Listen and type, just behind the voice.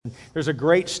There's a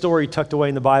great story tucked away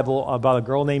in the Bible about a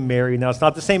girl named Mary. Now, it's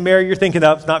not the same Mary you're thinking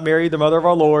of. It's not Mary, the mother of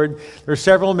our Lord. There's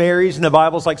several Marys in the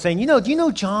Bible. It's like saying, do you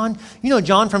know John? You know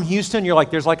John from Houston? You're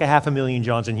like, there's like 500,000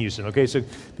 Johns in Houston. Okay, so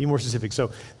be more specific.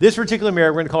 So this particular Mary,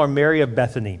 we're going to call her Mary of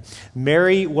Bethany.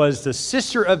 Mary was the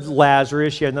sister of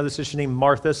Lazarus. She had another sister named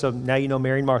Martha. So now you know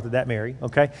Mary and Martha, that Mary.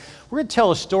 Okay, we're going to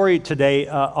tell a story today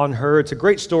on her. It's a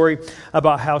great story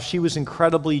about how she was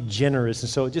incredibly generous. And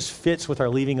so it just fits with our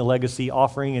Leaving a Legacy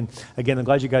offering. And again, I'm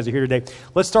glad you guys are here today.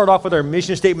 Let's start off with our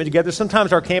mission statement together.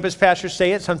 Sometimes our campus pastors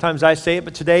say it, sometimes I say it,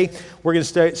 but today we're going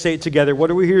to say it together.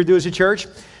 What are we here to do as a church?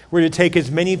 We're going to take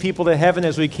as many people to heaven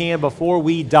as we can before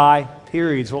we die,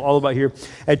 period. It's all about here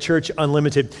at Church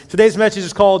Unlimited. Today's message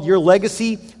is called Your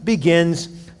Legacy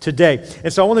Begins Today.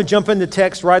 And so I want to jump into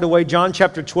text right away. John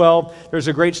chapter 12, there's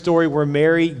a great story where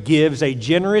Mary gives a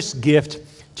generous gift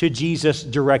to Jesus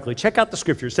directly. Check out the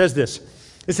scripture. It says this.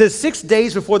 It says, 6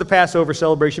 days before the Passover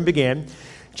celebration began,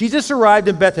 Jesus arrived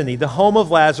in Bethany, the home of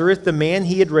Lazarus, the man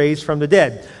he had raised from the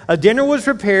dead. A dinner was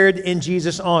prepared in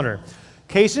Jesus' honor.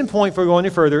 Case in point, before we go any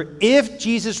further, if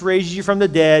Jesus raises you from the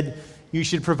dead, you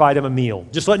should provide him a meal.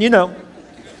 Just letting you know.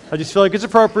 I just feel like it's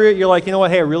appropriate. You're like, you know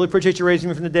what? Hey, I really appreciate you raising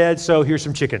me from the dead, so here's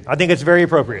some chicken. I think it's very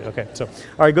appropriate. Okay, so,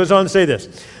 all right, goes on to say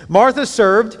this. Martha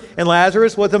served, and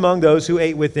Lazarus was among those who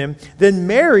ate with him. Then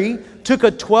Mary took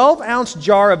a 12-ounce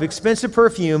jar of expensive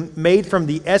perfume made from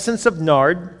the essence of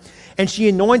nard, and she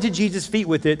anointed Jesus' feet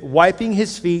with it, wiping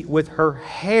his feet with her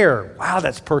hair. Wow,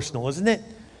 that's personal, isn't it?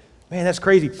 Man, that's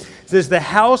crazy. It says the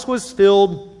house was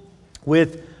filled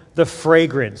with the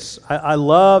fragrance. I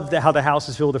love how the house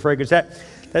is filled with the fragrance.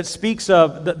 That speaks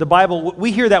of the Bible.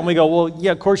 We hear that and we go, well,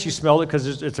 yeah, of course you smell it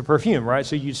because it's a perfume, right?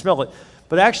 So you smell it.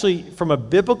 But actually, from a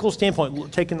biblical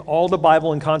standpoint, taking all the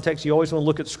Bible in context, you always want to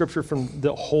look at Scripture from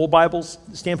the whole Bible's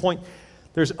standpoint.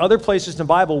 There's other places in the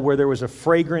Bible where there was a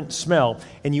fragrant smell.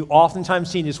 And you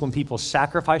oftentimes see this when people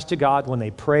sacrificed to God, when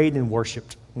they prayed and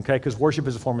worshiped. Okay, because worship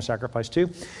is a form of sacrifice too.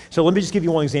 So let me just give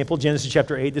you one example. Genesis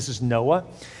chapter 8, this is Noah.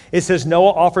 It says,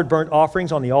 Noah offered burnt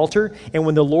offerings on the altar, and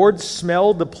when the Lord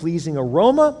smelled the pleasing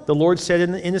aroma, the Lord said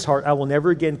in his heart, I will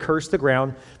never again curse the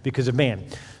ground because of man.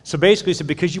 So basically, he said,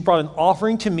 because you brought an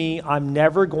offering to me, I'm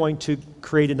never going to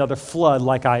create another flood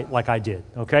like I did,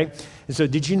 okay? And so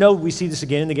did you know we see this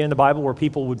again and again in the Bible where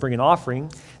people would bring an offering.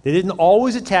 They didn't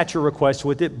always attach a request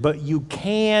with it, but you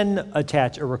can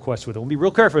attach a request with it. We'll be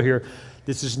real careful here.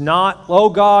 This is not, oh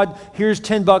God, here's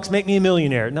 $10, make me a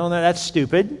millionaire. No, that's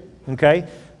stupid, okay?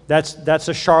 That's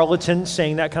a charlatan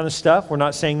saying that kind of stuff. We're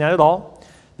not saying that at all.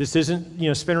 This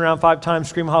isn't, spin around 5 times,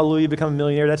 scream hallelujah, become a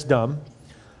millionaire. That's dumb.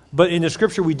 But in the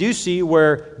scripture, we do see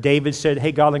where David said,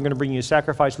 hey, God, I'm going to bring you a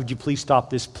sacrifice. Would you please stop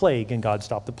this plague? And God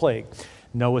stopped the plague.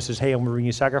 Noah says, hey, I'm going to bring you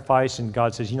a sacrifice. And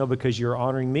God says, because you're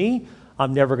honoring me,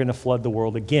 I'm never going to flood the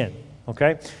world again.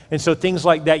 Okay? And so things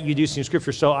like that you do see in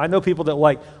Scripture. So I know people that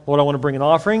Lord, I want to bring an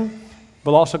offering,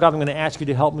 but also, God, I'm going to ask you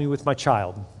to help me with my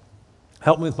child.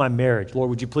 Help me with my marriage. Lord,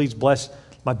 would you please bless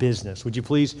my business? Would you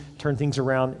please turn things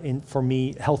around for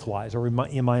me health-wise or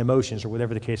in my emotions or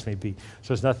whatever the case may be? So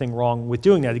there's nothing wrong with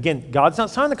doing that. Again, God's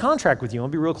not signing a contract with you. I'll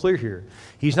be real clear here.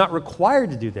 He's not required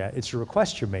to do that. It's a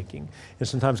request you're making. And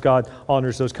sometimes God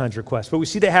honors those kinds of requests. But we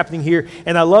see that happening here.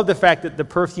 And I love the fact that the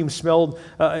perfume smelled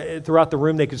throughout the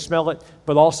room. They could smell it.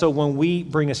 But also when we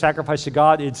bring a sacrifice to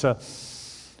God, it's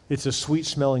a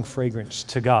sweet-smelling fragrance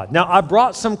to God. Now, I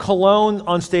brought some cologne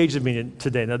on stage with me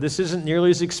today. Now, this isn't nearly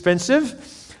as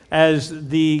expensive as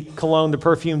the cologne, the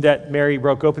perfume that Mary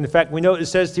broke open. In fact, we know it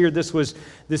says here this was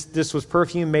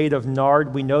perfume made of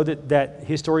nard. We know that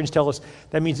historians tell us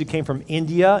that means it came from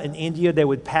India. In India, they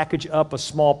would package up a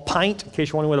small pint. In case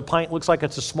you're wondering what a pint looks like,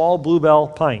 it's a small Bluebell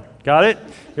pint. Got it?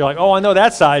 You're like, oh, I know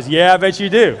that size. Yeah, I bet you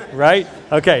do, right?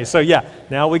 Okay, so yeah,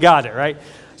 now we got it, right?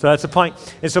 So that's a pint.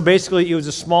 And so basically it was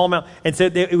a small amount. And so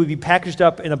it would be packaged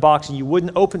up in a box and you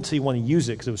wouldn't open until you want to use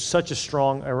it because it was such a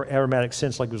strong aromatic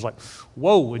scent. Like it was like,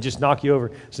 whoa, it would just knock you over.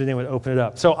 So then they would open it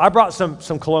up. So I brought some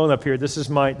cologne up here. This is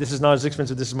not as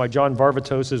expensive. This is my John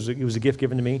Varvatos. It was a gift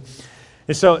given to me.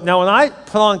 And so now when I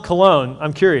put on cologne,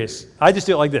 I'm curious. I just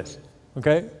do it like this,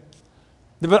 okay?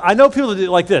 But I know people that do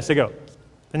it like this. They go,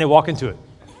 and they walk into it.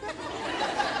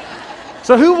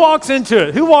 So who walks into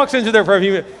it? Who walks into their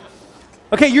perfume?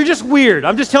 Okay, you're just weird.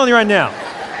 I'm just telling you right now.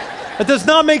 It does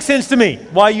not make sense to me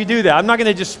why you do that. I'm not going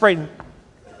to just spray.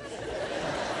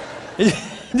 It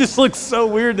just looks so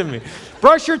weird to me.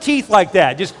 Brush your teeth like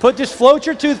that. Just float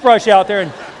your toothbrush out there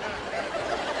and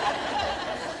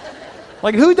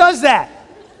like who does that?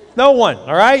 No one,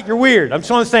 all right? You're weird. I'm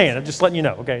just saying. I'm just letting you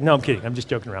know, okay? No, I'm kidding. I'm just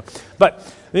joking around.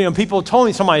 But, people told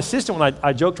me, so my assistant, when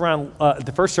I joked around at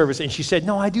the first service, and she said,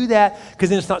 no, I do that because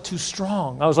then it's not too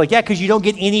strong. I was like, yeah, because you don't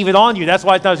get any of it on you. That's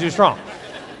why it's not too strong.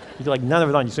 You get like none of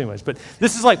it on you so anyways. But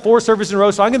this is like 4 services in a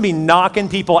row, so I'm going to be knocking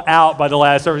people out by the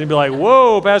last service and be like,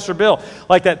 whoa, Pastor Bill.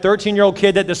 Like that 13-year-old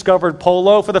kid that discovered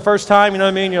polo for the first time, you know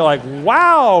what I mean? You're like,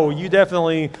 wow, you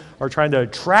definitely are trying to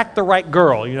attract the right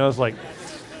girl. It's like...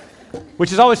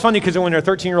 Which is always funny because when they're a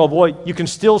 13-year-old boy, you can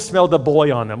still smell the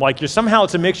boy on them. Like somehow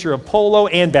it's a mixture of polo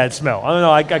and bad smell. I don't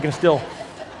know. I can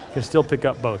still pick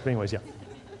up both. But anyways, yeah.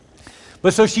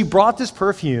 But so she brought this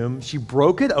perfume. She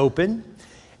broke it open,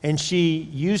 and she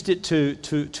used it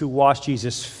to wash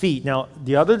Jesus' feet. Now,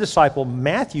 the other disciple,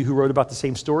 Matthew, who wrote about the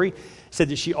same story, said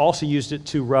that she also used it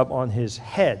to rub on his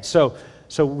head.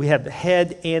 So we have the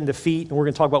head and the feet, and we're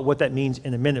going to talk about what that means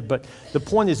in a minute. But the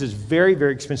point is, it's very,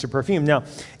 very expensive perfume. Now,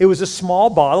 it was a small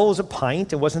bottle. It was a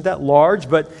pint. It wasn't that large,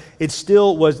 but it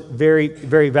still was very,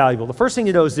 very valuable. The first thing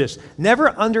to know is this.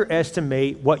 Never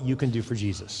underestimate what you can do for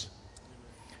Jesus.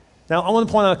 Now, I want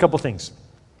to point out a couple things.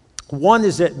 One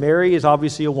is that Mary is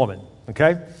obviously a woman,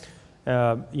 okay?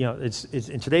 It's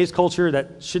in today's culture,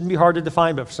 that shouldn't be hard to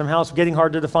define, but somehow it's getting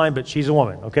hard to define, but she's a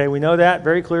woman, okay? We know that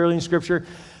very clearly in Scripture.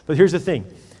 But here's the thing.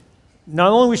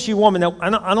 Not only was she a woman, now,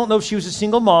 I don't know if she was a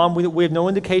single mom. We have no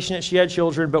indication that she had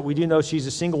children, but we do know she's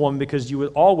a single woman because you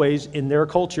would always, in their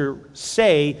culture,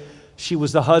 say she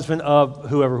was the husband of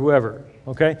whoever,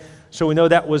 okay? So we know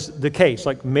that was the case.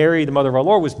 Like Mary, the mother of our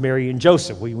Lord, was Mary and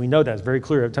Joseph. We know that. It's very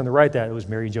clear. Every time they write that, it was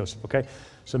Mary and Joseph, okay?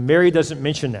 So Mary doesn't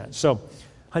mention that. So,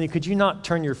 honey, could you not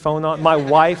turn your phone on? My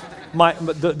wife,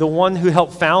 the one who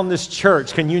helped found this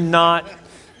church, can you not?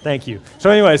 Thank you.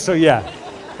 So anyway, yeah.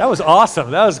 That was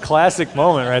awesome. That was a classic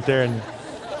moment right there. And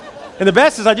the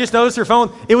best is I just noticed her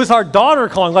phone. It was our daughter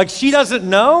calling. Like, she doesn't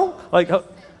know. Like, oh,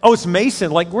 it's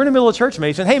Mason. Like, we're in the middle of church,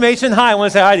 Mason. Hey, Mason. Hi. I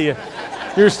want to say hi to you.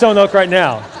 You're at Stone Oak right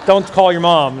now. Don't call your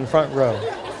mom in the front row.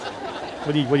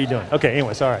 What are you doing? Okay,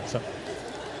 anyways, all right. So,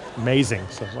 amazing.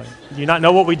 So, like, do you not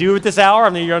know what we do at this hour?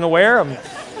 I mean, you're unaware?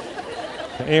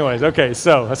 Anyways, okay.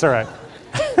 So, that's all right.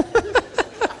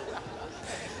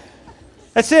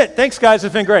 That's it. Thanks, guys.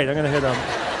 It's been great. I'm going to hit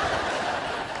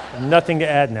nothing to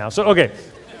add now. So, okay.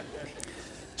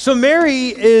 So Mary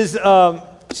is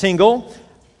single.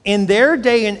 In their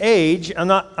day and age, I'm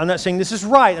not saying this is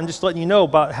right. I'm just letting you know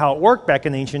about how it worked back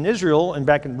in ancient Israel and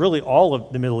back in really all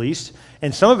of the Middle East.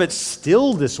 And some of it's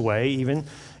still this way, even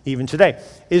today,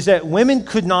 is that women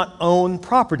could not own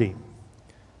property.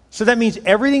 So that means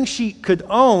everything she could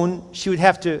own, she would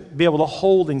have to be able to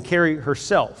hold and carry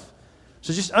herself.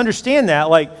 So just understand that.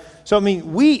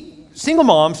 Single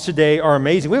moms today are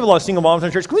amazing. We have a lot of single moms in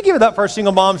our church. Can we give it up for our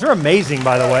single moms? They're amazing,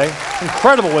 by the way.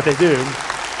 Incredible what they do.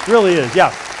 It really is, yeah.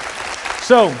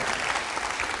 So,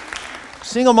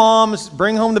 single moms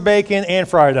bring home the bacon and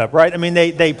fry it up, right? I mean,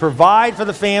 they provide for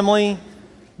the family.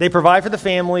 They provide for the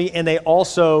family, and they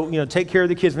also, take care of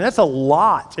the kids. I mean, that's a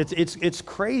lot. It's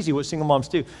crazy what single moms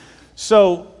do.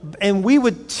 So, and we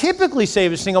would typically say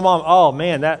of a single mom, oh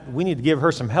man, we need to give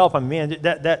her some help. I mean, man,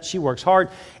 that she works hard.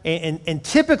 And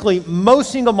typically,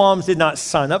 most single moms did not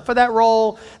sign up for that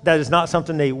role. That is not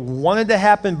something they wanted to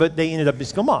happen, but they ended up being a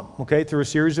single mom, okay, through a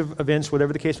series of events,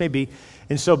 whatever the case may be.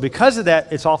 And so because of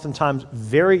that, it's oftentimes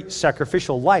very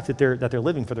sacrificial life that they're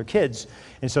living for their kids.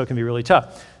 And so it can be really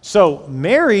tough. So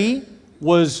Mary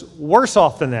was worse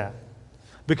off than that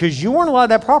because you weren't allowed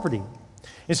that property.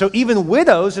 And so even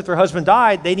widows, if their husband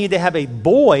died, they need to have a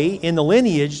boy in the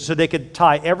lineage so they could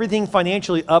tie everything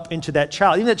financially up into that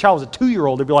child. Even if that child was a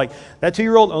 2-year-old, they'd be like, that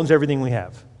 2-year-old owns everything we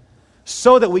have.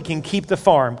 So that we can keep the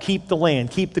farm, keep the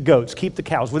land, keep the goats, keep the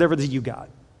cows, whatever that you got.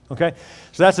 Okay?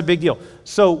 So that's a big deal.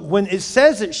 So when it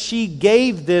says that she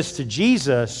gave this to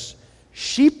Jesus,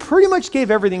 she pretty much gave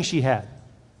everything she had.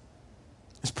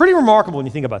 It's pretty remarkable when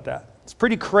you think about that. It's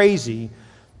pretty crazy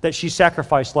that she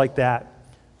sacrificed like that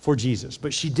for Jesus,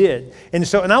 but she did. And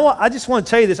so, I just want to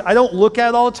tell you this. I don't look at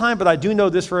it all the time, but I do know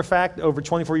this for a fact, over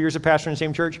 24 years of pastoring in the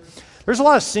same church. There's a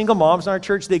lot of single moms in our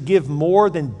church that give more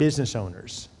than business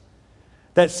owners,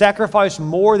 that sacrifice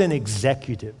more than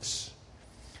executives.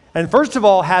 And first of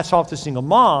all, hats off to single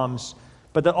moms,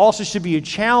 but that also should be a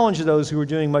challenge to those who are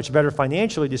doing much better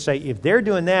financially to say, if they're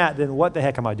doing that, then what the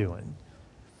heck am I doing?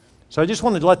 So I just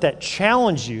wanted to let that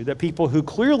challenge you, that people who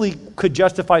clearly could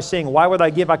justify saying, why would I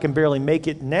give? I can barely make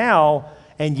it now.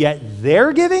 And yet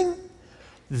they're giving,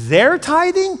 they're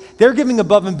tithing, they're giving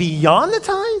above and beyond the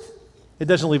tithe. It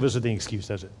doesn't leave us with any excuse,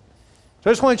 does it? So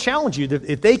I just want to challenge you that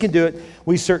if they can do it,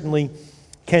 we certainly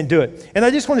can do it. And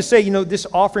I just want to say, this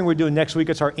offering we're doing next week,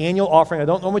 it's our annual offering. I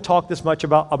don't normally talk this much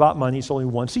about money. It's only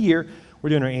once a year. We're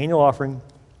doing our annual offering.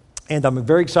 And I'm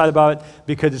very excited about it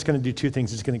because it's going to do two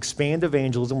things. It's going to expand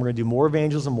evangelism. We're going to do more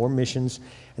evangelism, more missions.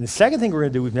 And the second thing we're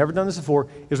going to do, we've never done this before,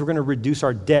 is we're going to reduce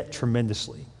our debt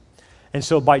tremendously. And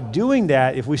so by doing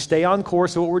that, if we stay on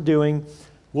course with what we're doing,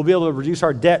 we'll be able to reduce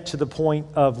our debt to the point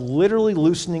of literally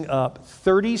loosening up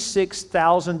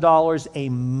 $36,000 a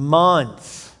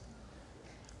month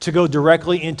to go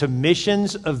directly into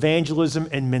missions, evangelism,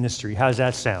 and ministry. How does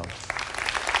that sound?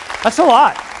 That's a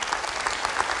lot.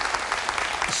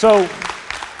 So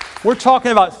we're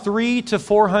talking about $300,000 to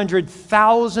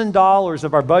 $400,000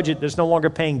 of our budget that's no longer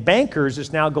paying bankers.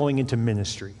 It's now going into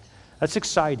ministry. That's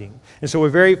exciting. And so we're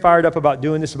very fired up about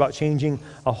doing this, about changing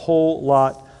a whole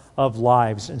lot of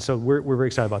lives. And so we're very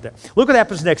excited about that. Look what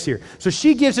happens next here. So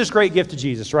she gives this great gift to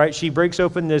Jesus, right? She breaks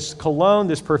open this cologne,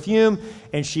 this perfume,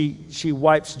 and she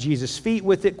wipes Jesus' feet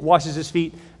with it, washes his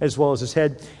feet as well as his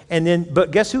head. And then, but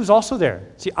guess who's also there?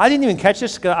 See, I didn't even catch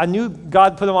this. I knew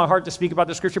God put it on my heart to speak about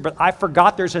the scripture, but I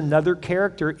forgot there's another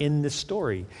character in this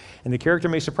story. And the character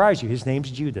may surprise you. His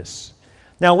name's Judas.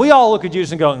 Now, we all look at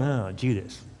Judas and go, oh,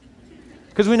 Judas.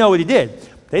 Because we know what he did.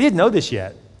 They didn't know this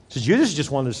yet. So Judas is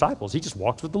just one of the disciples. He just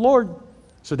walked with the Lord.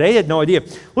 So they had no idea.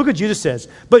 Look what Judas says.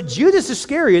 But Judas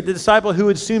Iscariot, the disciple who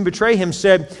would soon betray him,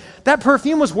 said, that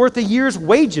perfume was worth a year's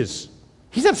wages.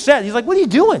 He's upset. He's like, what are you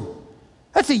doing?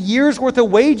 That's a year's worth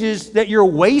of wages that you're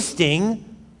wasting.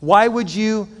 Why would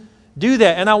you do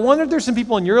that? And I wonder if there's some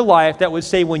people in your life that would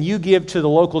say when you give to the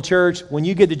local church, when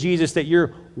you give to Jesus, that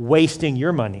you're wasting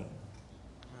your money.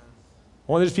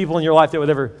 I wonder if there's people in your life that would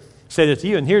ever say that to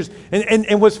you.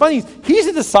 And what's funny, he's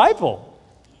a disciple.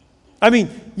 I mean,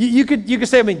 you could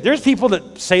say, I mean, there's people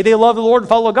that say they love the Lord and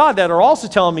follow God that are also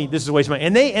telling me this is a waste of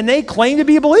money. And they claim to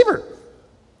be a believer.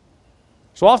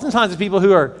 So oftentimes the people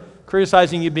who are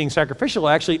criticizing you being sacrificial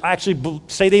actually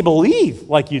say they believe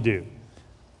like you do.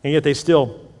 And yet they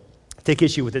still take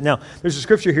issue with it. Now, there's a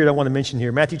scripture here that I want to mention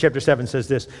here. Matthew chapter 7 says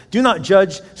this, do not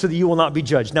judge so that you will not be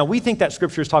judged. Now, we think that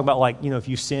scripture is talking about like, if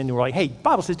you sin, we're like, hey, the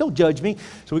Bible says don't judge me.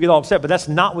 So we get all upset, but that's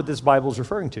not what this Bible is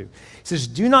referring to. It says,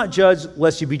 do not judge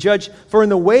lest you be judged, for in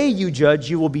the way you judge,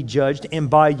 you will be judged,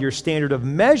 and by your standard of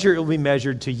measure, it will be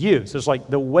measured to you. So it's like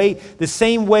the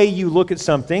same way you look at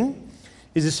something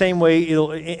is the same way,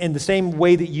 in the same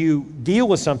way that you deal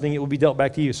with something, it will be dealt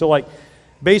back to you. So like,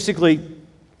 basically,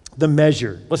 the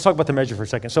measure. Let's talk about the measure for a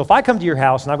second. So if I come to your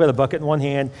house and I've got a bucket in one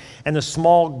hand and a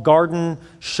small garden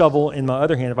shovel in my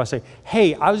other hand, if I say,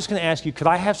 hey, I was just going to ask you, could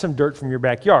I have some dirt from your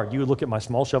backyard? You would look at my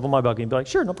small shovel, my bucket, and be like,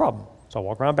 sure, no problem. So I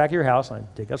walk around back of your house, and I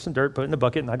dig up some dirt, put it in the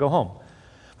bucket, and I go home.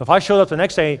 But if I showed up the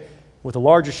next day with a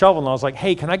larger shovel and I was like,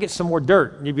 hey, can I get some more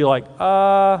dirt? And you'd be like,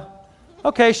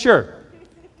 okay, sure.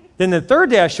 Then the third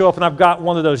day I show up and I've got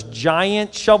one of those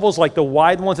giant shovels, like the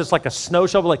wide ones, it's like a snow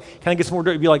shovel, like, can I get some more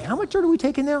dirt? You'd be like, how much dirt are we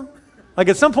taking now? Like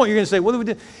at some point you're going to say, what do we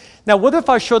do? Now, what if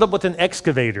I showed up with an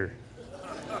excavator?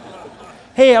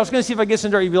 Hey, I was going to see if I get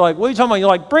some dirt. You'd be like, what are you talking about? You're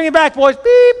like, bring it back, boys.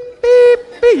 Beep, beep,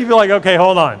 beep. You'd be like, okay,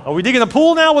 hold on. Are we digging a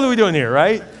pool now? What are we doing here,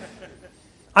 right?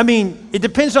 I mean, it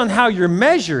depends on how you're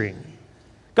measuring.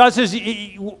 God says,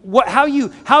 how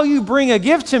you bring a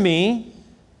gift to me,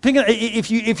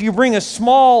 if you bring a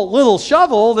small little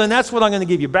shovel, then that's what I'm going to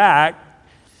give you back.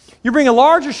 You bring a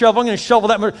larger shovel, I'm going to shovel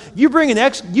that more. You bring an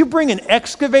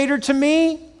excavator to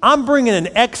me, I'm bringing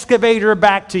an excavator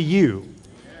back to you.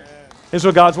 That's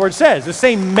what God's word says. The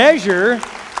same measure,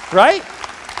 right?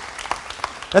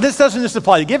 Now, this doesn't just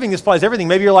apply to giving. This applies to everything.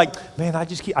 Maybe you're like, man, I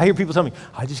hear people tell me,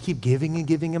 I just keep giving and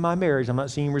giving in my marriage. I'm not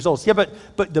seeing results. Yeah,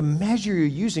 but the measure you're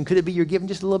using, could it be you're giving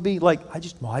just a little bit like, I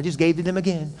just gave to them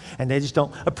again, and they just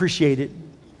don't appreciate it.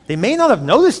 They may not have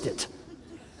noticed it.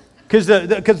 Because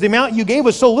the amount you gave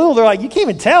was so little, they're like, you can't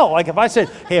even tell. Like if I said,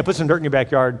 hey, I put some dirt in your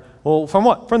backyard. Well, from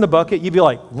what? From the bucket. You'd be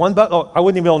like, one bucket? Oh, I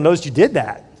wouldn't even be able to notice you did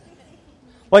that.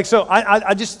 Like, so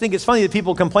I just think it's funny that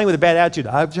people complain with a bad attitude.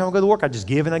 I don't go to work. I just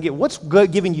give and I get. What's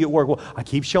good giving you at work? Well, I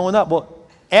keep showing up. Well,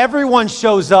 everyone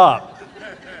shows up.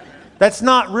 That's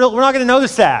not real. We're not going to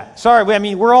notice that. Sorry.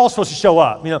 We're all supposed to show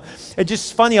up. It's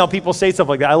just funny how people say stuff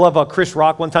like that. I love how Chris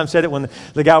Rock one time said it when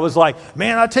the guy was like,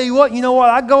 man, I'll tell you what,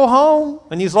 I go home.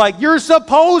 And he's like, you're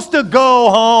supposed to go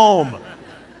home.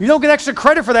 You don't get extra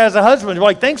credit for that as a husband. You're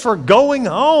like, thanks for going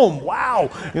home. Wow.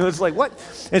 It's like, what?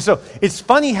 And so it's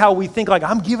funny how we think like,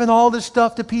 I'm giving all this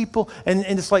stuff to people. And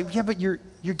it's like, yeah, but you're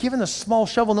giving a small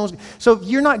shovel. So if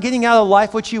you're not getting out of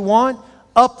life what you want,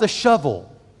 up the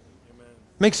shovel. Amen.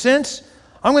 Make sense?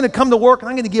 I'm going to come to work and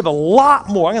I'm going to give a lot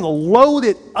more. I'm going to load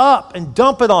it up and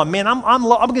dump it on. Man, I'm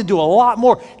going to do a lot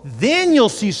more. Then you'll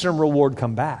see some reward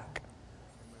come back.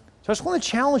 So I just want to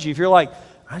challenge you. If you're like,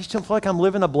 I just don't feel like I'm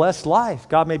living a blessed life,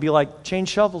 God may be like, change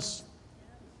shovels.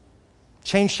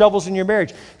 Change shovels in your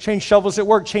marriage. Change shovels at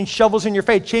work. Change shovels in your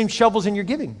faith. Change shovels in your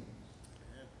giving.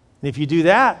 And if you do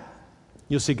that,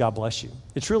 you'll see God bless you.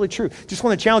 It's really true. Just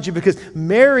want to challenge you because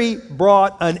Mary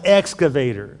brought an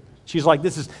excavator. She's like,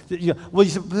 this is, well,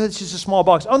 you said, but it's just a small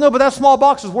box. Oh, no, but that small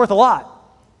box was worth a lot.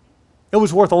 It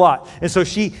was worth a lot. And so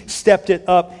she stepped it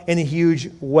up in a huge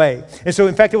way. And so,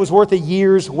 in fact, it was worth a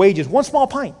year's wages. One small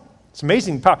pint. It's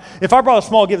amazing power. If I brought a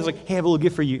small gift, it's like, hey, I have a little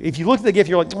gift for you. If you look at the gift,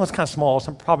 you're like, oh, it's kind of small.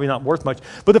 So it's probably not worth much.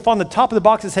 But if on the top of the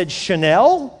box it said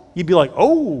Chanel, you'd be like,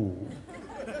 oh,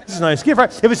 this is a nice gift,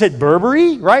 right? If it said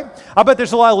Burberry, right? I bet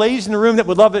there's a lot of ladies in the room that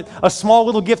would love it. A small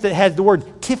little gift that had the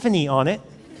word Tiffany on it,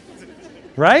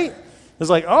 right? It's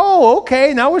like, oh,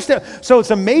 okay, now we're still. So it's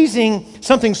amazing.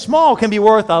 Something small can be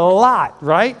worth a lot,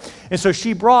 right? And so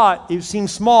she brought, it seemed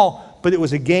small, but it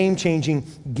was a game-changing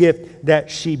gift that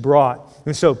she brought.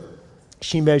 And so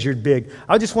she measured big.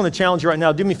 I just want to challenge you right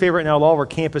now. Do me a favor right now at all of our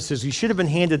campuses. You should have been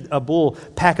handed a little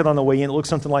packet on the way in. It looks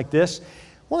something like this.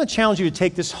 I want to challenge you to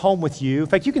take this home with you. In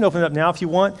fact, you can open it up now if you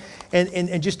want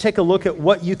and just take a look at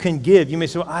what you can give. You may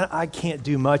say, well, I can't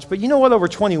do much. But you know what? Over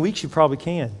 20 weeks, you probably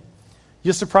can.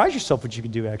 You'll surprise yourself what you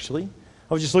can do, actually.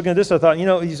 I was just looking at this. I thought,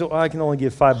 I can only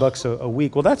give $5 a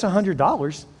week. Well, that's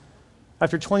 $100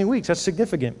 after 20 weeks. That's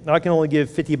significant. I can only give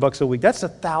 $50 a week. That's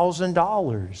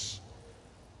 $1,000,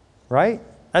 right?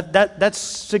 That's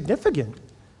significant.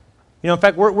 In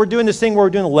fact, we're doing this thing where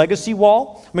we're doing a legacy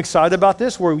wall. I'm excited about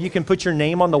this, where you can put your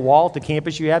name on the wall at the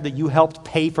campus you have that you helped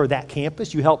pay for that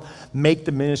campus. You helped make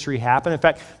the ministry happen. In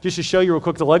fact, just to show you real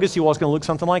quick, the legacy wall is going to look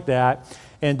something like that.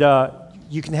 And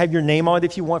you can have your name on it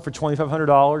if you want for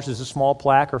 $2,500 as a small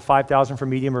plaque, or $5,000 for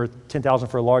medium, or $10,000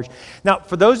 for a large. Now,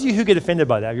 for those of you who get offended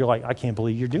by that, you're like, I can't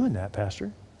believe you're doing that,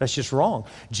 Pastor. That's just wrong.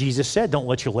 Jesus said, don't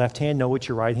let your left hand know what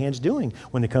your right hand's doing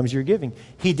when it comes to your giving.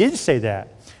 He did say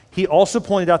that. He also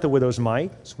pointed out the widow's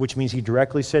mite, which means he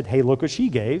directly said, hey, look what she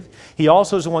gave. He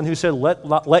also is the one who said,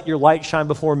 let your light shine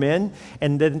before men,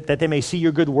 and that they may see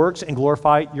your good works and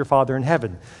glorify your Father in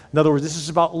heaven. In other words, this is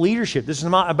about leadership. This is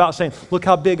not about saying, look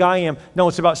how big I am. No,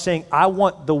 it's about saying, I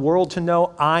want the world to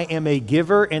know I am a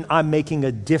giver and I'm making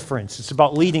a difference. It's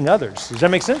about leading others. Does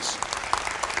that make sense?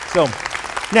 So,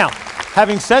 now,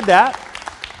 having said that,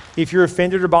 if you're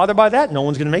offended or bothered by that, no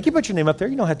one's going to make you put your name up there.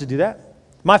 You don't have to do that.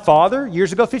 My father,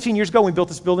 15 years ago, when we built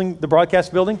this building, the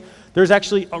broadcast building, there's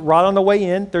actually, right on the way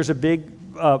in, there's a big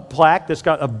plaque that's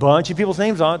got a bunch of people's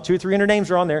names on it. 200 or 300 names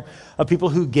are on there of people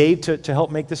who gave to help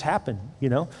make this happen,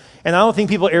 And I don't think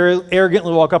people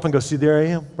arrogantly walk up and go, see, there I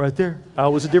am, right there. I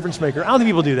was a difference maker. I don't think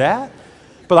people do that.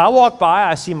 But I walk by,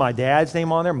 I see my dad's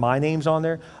name on there, my name's on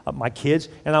there, my kids,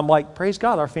 and I'm like, praise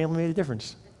God, our family made a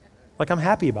difference. Like, I'm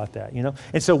happy about that,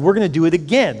 And so we're going to do it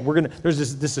again.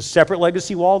 There's this a separate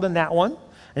legacy wall than that one.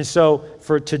 And so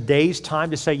for today's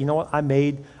time to say, you know what, I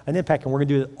made an impact, and we're going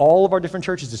to do it at all of our different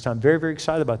churches this time. Very, very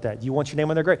excited about that. You want your name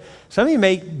on there? Great. Some of you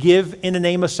may give in the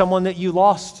name of someone that you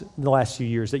lost in the last few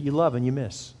years that you love and you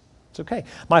miss. It's okay.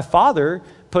 My father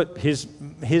put his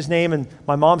name and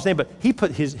my mom's name, but he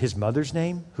put his mother's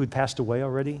name, who had passed away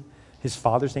already, his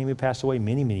father's name, who passed away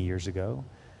many, many years ago.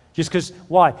 Just because,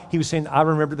 why? He was saying, I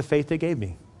remember the faith they gave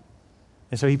me.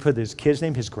 And so he put his kid's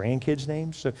name, his grandkids'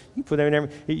 names. So you put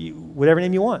whatever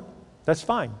name you want. That's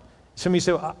fine. Some of you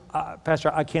say,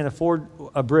 Pastor, I can't afford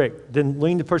a brick. Then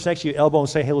lean the person next to you, elbow, and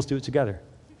say, hey, let's do it together.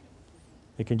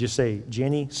 You can just say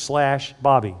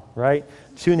Jenny/Bobby, right?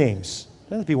 2 names.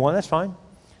 Doesn't be one, that's fine.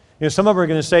 Some of them are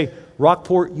going to say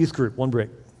Rockport Youth Group, 1 brick.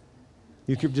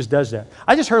 Youth Group just does that.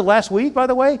 I just heard last week, by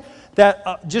the way,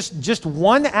 that just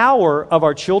 1 hour of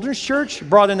our children's church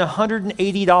brought in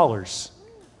 $180.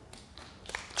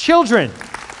 Children.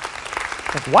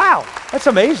 Like, wow, that's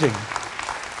amazing.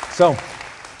 So,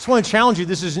 just want to challenge you.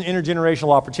 This is an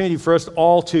intergenerational opportunity for us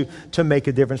all to make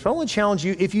a difference. But I want to challenge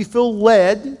you, if you feel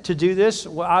led to do this,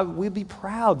 we'd be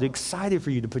proud, excited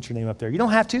for you to put your name up there. You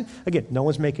don't have to. Again, no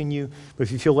one's making you. But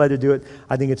if you feel led to do it,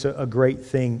 I think it's a great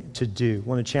thing to do. I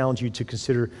want to challenge you to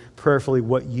consider prayerfully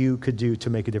what you could do to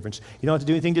make a difference. You don't have to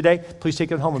do anything today. Please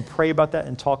take it home and pray about that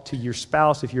and talk to your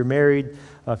spouse. If you're married,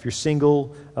 if you're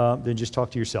single, then just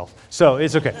talk to yourself. So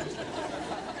it's okay.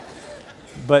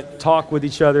 But talk with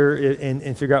each other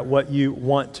and figure out what you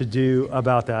want to do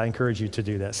about that. I encourage you to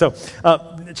do that. So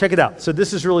check it out. So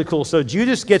this is really cool. So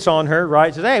Judas gets on her,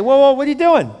 right? Says, hey, whoa, what are you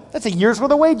doing? That's a year's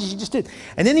worth of wages you just did.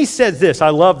 And then he says this. I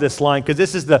love this line because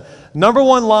this is the number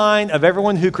one line of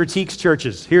everyone who critiques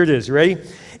churches. Here it is. You ready?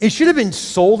 It should have been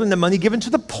sold and the money given to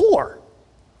the poor.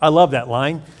 I love that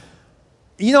line.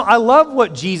 I love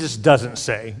what Jesus doesn't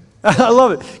say. I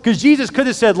love it. Because Jesus could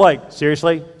have said, like,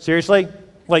 seriously?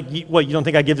 Like, what, you don't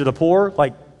think I give to the poor?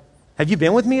 Like, Have you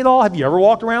been with me at all? Have you ever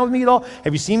walked around with me at all?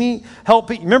 Have you seen me help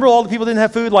people? Remember all the people didn't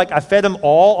have food? Like I fed them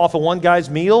all off of one guy's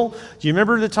meal. Do you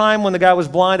remember the time when the guy was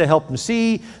blind, I helped him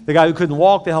see? The guy who couldn't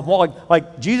walk, they helped him walk.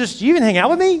 Like Jesus, do you even hang out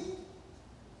with me?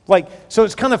 So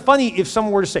it's kind of funny if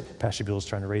someone were to say, Pastor Bill's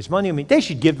trying to raise money. I mean, they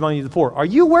should give money to the poor. Are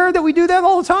you aware that we do that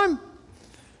all the time?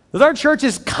 That our church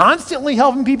is constantly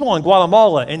helping people in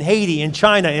Guatemala, in Haiti, in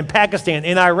China, in Pakistan,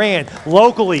 in Iran,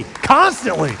 locally,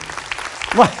 constantly.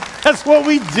 That's what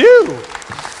we do.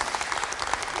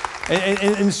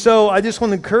 And so I just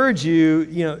want to encourage you,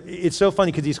 it's so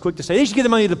funny because he's quick to say, they should give the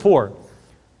money to the poor.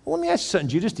 Well, let me ask you something,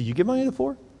 Judas, do you give money to the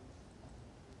poor?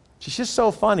 It's just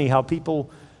so funny how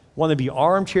people want to be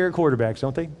armchair quarterbacks,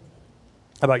 don't they?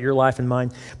 About your life and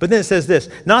mine. But then it says this,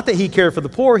 not that he cared for the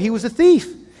poor, he was a thief.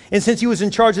 And since he was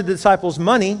in charge of the disciples'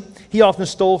 money, he often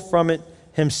stole from it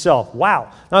himself.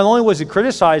 Wow. Not only was he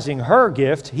criticizing her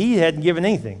gift, he hadn't given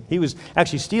anything. He was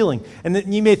actually stealing. And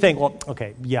then you may think, well,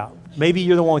 okay, yeah, maybe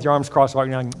you're the one with your arms crossed right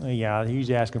now. Yeah,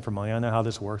 he's asking for money. I know how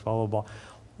this works, blah, blah, blah.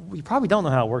 Well, you probably don't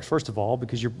know how it works, first of all,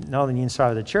 because you're not on the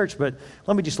inside of the church. But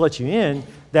let me just let you in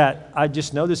that I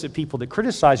just noticed that people that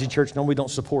criticize the church normally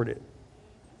don't support it.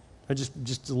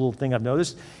 Just a little thing I've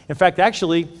noticed. In fact,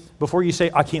 actually, before you say,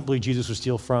 I can't believe Jesus would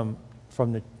steal from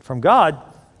God,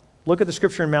 look at the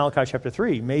scripture in Malachi chapter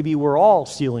 3. Maybe we're all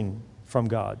stealing from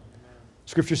God.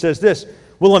 Scripture says this,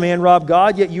 will a man rob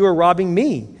God? Yet you are robbing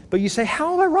me. But you say,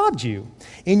 how have I robbed you?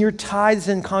 In your tithes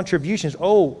and contributions.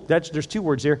 Oh, there's two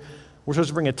words there. We're supposed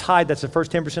to bring a tithe, that's the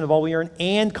first 10% of all we earn,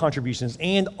 and contributions,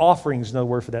 and offerings, another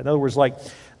word for that. In other words, like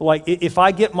if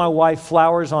I get my wife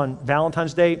flowers on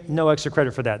Valentine's Day, no extra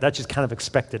credit for that. That's just kind of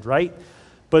expected, right?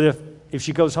 But if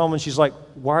she goes home and she's like,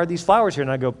 why are these flowers here?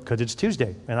 And I go, because it's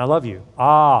Tuesday, and I love you.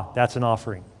 That's an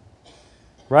offering,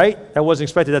 right? That wasn't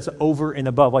expected. That's over and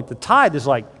above. Like the tithe is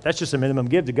that's just a minimum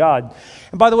give to God.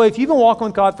 And by the way, if you've been walking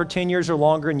with God for 10 years or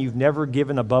longer and you've never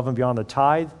given above and beyond the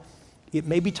tithe, it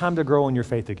may be time to grow in your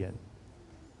faith again.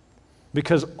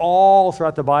 Because all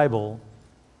throughout the Bible,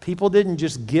 people didn't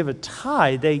just give a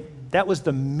tithe. That was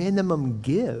the minimum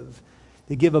give.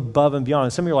 They give above and beyond.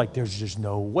 And some of you are like, there's just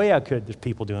no way I could. There's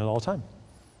people doing it all the time.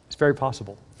 It's very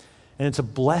possible. And it's a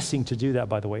blessing to do that,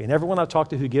 by the way. And everyone I've talked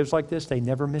to who gives like this, they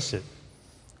never miss it.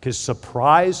 Because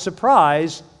surprise,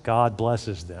 surprise, God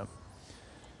blesses them.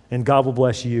 And God will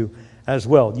bless you as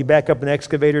well. You back up an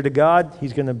excavator to God,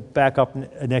 he's going to back up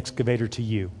an excavator to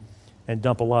you and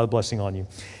dump a lot of blessing on you.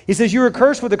 He says, you are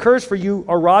cursed with a curse, for you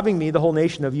are robbing me, the whole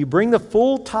nation of you. Bring the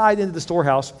full tithe into the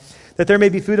storehouse, that there may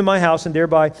be food in my house, and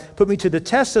thereby put me to the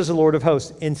test, says the Lord of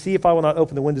hosts, and see if I will not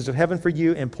open the windows of heaven for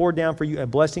you and pour down for you a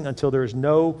blessing until there is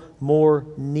no more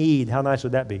need. How nice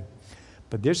would that be?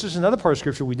 But this is another part of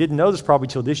Scripture. We didn't know this probably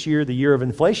till this year, the year of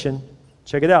inflation.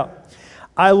 Check it out.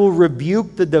 I will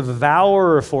rebuke the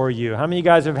devourer for you. How many of you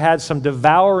guys have had some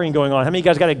devouring going on? How many of you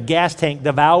guys got a gas tank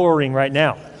devouring right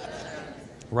now?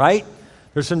 Right?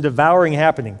 There's some devouring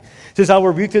happening. It says, I will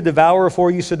rebuke the devourer for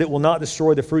you so that it will not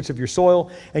destroy the fruits of your soil,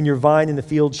 and your vine in the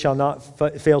field shall not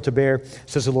fail to bear,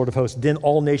 says the Lord of hosts. Then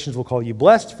all nations will call you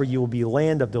blessed, for you will be a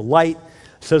land of delight,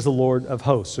 says the Lord of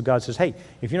hosts. So God says, hey,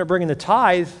 if you're not bringing the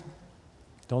tithe,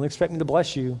 don't expect me to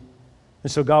bless you.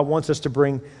 And so God wants us to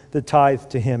bring the tithe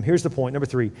to him. Here's the point, number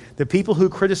 3. The people who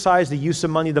criticize the use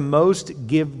of money the most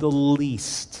give the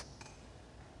least.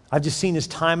 I've just seen this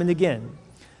time and again.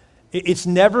 It's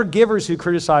never givers who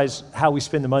criticize how we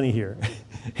spend the money here.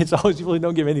 It's always people who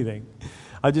don't give anything.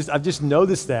 I've just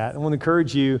noticed that. I want to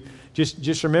encourage you,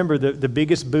 just remember the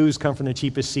biggest boos come from the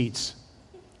cheapest seats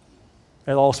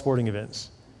at all sporting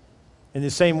events. In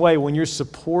the same way, when you're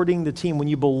supporting the team, when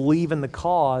you believe in the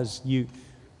cause, you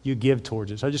give towards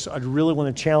it. So I really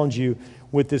want to challenge you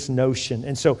with this notion.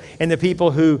 And the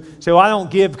people who say, well, I don't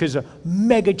give because a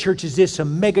mega church is this, a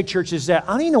mega church is that.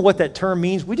 I don't even know what that term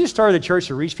means. We just started a church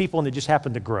to reach people and it just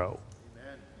happened to grow.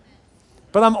 Amen.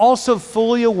 But I'm also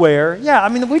fully aware,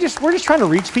 we're just trying to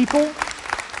reach people.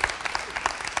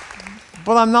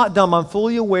 But I'm not dumb. I'm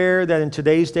fully aware that in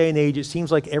today's day and age, it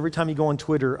seems like every time you go on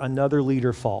Twitter, another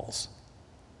leader falls.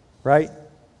 Right?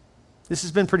 This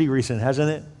has been pretty recent, hasn't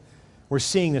it? We're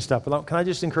seeing this stuff. But can I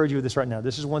just encourage you with this right now?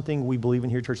 This is one thing we believe in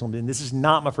here at Church Unlimited, and this is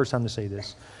not my first time to say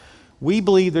this. We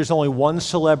believe there's only one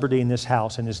celebrity in this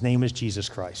house, and his name is Jesus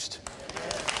Christ.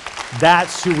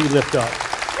 That's who we lift up.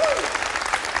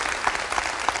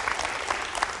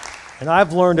 And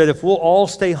I've learned that if we'll all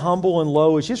stay humble and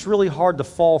low, it's just really hard to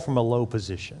fall from a low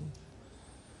position.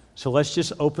 So let's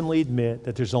just openly admit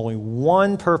that there's only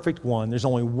one perfect one. There's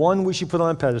only one we should put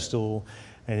on a pedestal,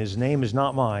 and his name is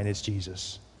not mine, it's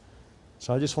Jesus.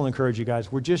 So I just want to encourage you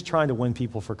guys, we're just trying to win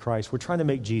people for Christ. We're trying to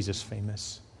make Jesus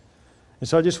famous. And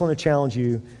so I just want to challenge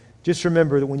you Just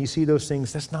remember that when you see those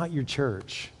things, that's not your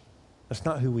church. That's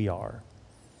not who we are.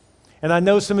 And I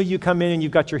know some of you come in and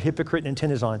you've got your hypocrite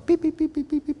antennas on. Beep, beep, beep, beep,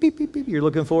 beep, beep, beep, beep, beep. You're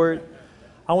looking for it.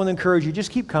 I want to encourage you,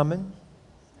 just keep coming.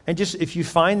 And just, if you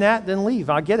find that, then leave.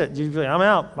 I get it. I'm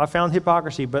out. I found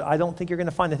hypocrisy. But I don't think you're going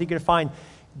to find that. I think you're going to find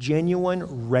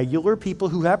genuine, regular people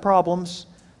who have problems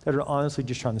that are honestly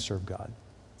just trying to serve God.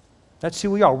 That's who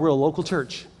we are. We're a local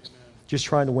church, just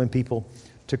trying to win people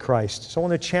to Christ. So I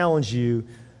want to challenge you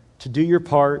to do your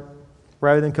part.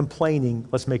 Rather than complaining,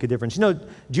 let's make a difference. You know,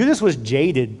 Judas was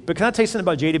jaded, but can I tell you something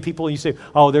about jaded people? And you say,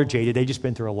 oh, they're jaded. They've just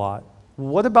been through a lot.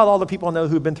 What about all the people I know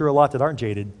who've been through a lot that aren't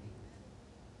jaded?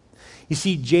 You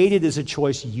see, jaded is a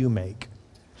choice you make.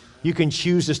 You can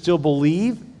choose to still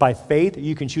believe by faith, or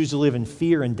you can choose to live in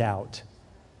fear and doubt.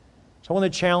 So I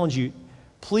want to challenge you.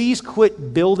 Please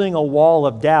quit building a wall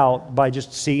of doubt by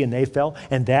just see and they fell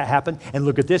and that happened and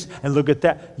look at this and look at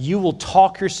that. You will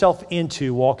talk yourself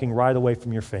into walking right away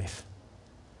from your faith.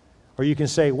 Or you can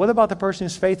say, what about the person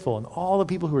who's faithful and all the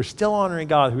people who are still honoring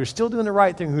God, who are still doing the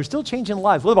right thing, who are still changing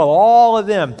lives? What about all of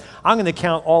them? I'm going to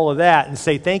count all of that and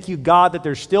say, thank you, God, that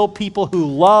there's still people who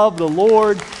love the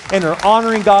Lord and are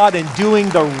honoring God and doing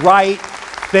the right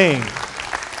thing.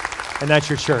 And that's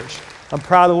your church. I'm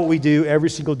proud of what we do every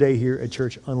single day here at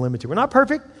Church Unlimited. We're not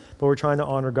perfect, but we're trying to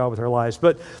honor God with our lives.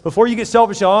 But before you get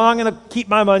selfish, oh, I'm going to keep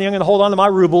my money. I'm going to hold on to my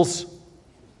rubles.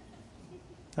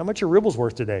 How much are rubles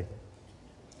worth today?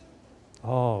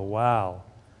 Oh, wow.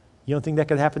 You don't think that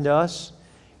could happen to us?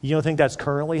 You don't think that's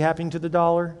currently happening to the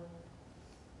dollar?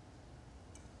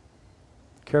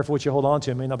 Careful what you hold on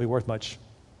to. It may not be worth much.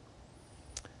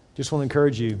 Just want to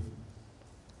encourage you.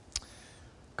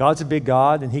 God's a big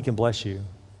God, and He can bless you.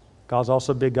 God's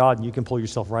also a big God, and you can pull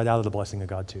yourself right out of the blessing of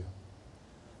God too.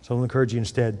 So I want to encourage you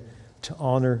instead to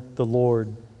honor the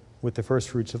Lord with the first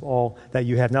fruits of all that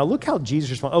you have. Now look how Jesus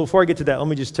responded. Oh, before I get to that, let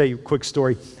me just tell you a quick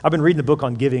story. I've been reading the book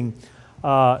on giving.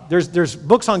 There's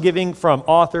books on giving from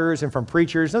authors and from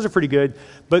preachers. Those are pretty good.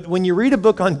 But when you read a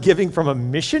book on giving from a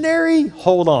missionary,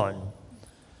 hold on.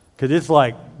 Because it's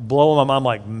like blowing my mind. I'm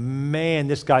like, man,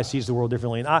 this guy sees the world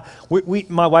differently. And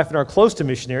my wife and I are close to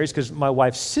missionaries because my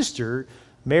wife's sister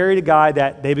married a guy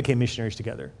that they became missionaries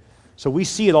together. So we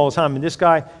see it all the time. And this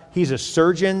guy, he's a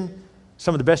surgeon,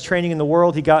 some of the best training in the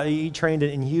world. He trained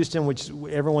in Houston, which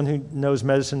everyone who knows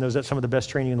medicine knows that some of the best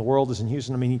training in the world is in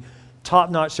Houston. I mean,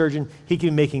 top-notch surgeon. He can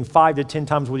be making 5 to 10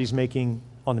 times what he's making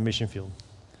on the mission field.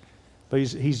 But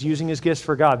he's using his gifts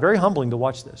for God. Very humbling to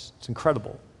watch this. It's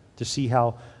incredible to see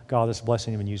how God is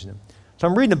blessing him and using him. So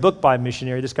I'm reading a book by a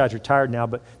missionary. This guy's retired now,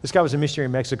 but this guy was a missionary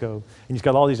in Mexico, and he's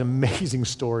got all these amazing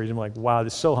stories. I'm like, wow,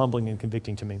 this is so humbling and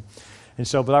convicting to me. And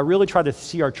so, but I really try to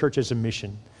see our church as a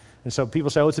mission. And so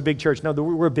people say, oh, it's a big church. No,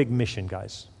 we're a big mission,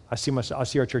 guys. I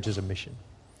see our church as a mission,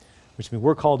 which means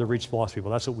we're called to reach lost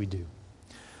people. That's what we do.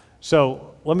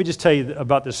 So let me just tell you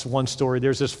about this one story.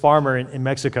 There's this farmer in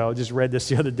Mexico. I just read this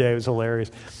the other day. It was hilarious.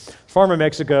 Farmer in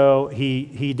Mexico,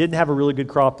 he didn't have a really good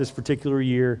crop this particular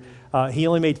year. He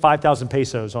only made 5,000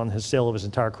 pesos on his sale of his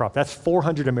entire crop. That's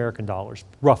 400 American dollars,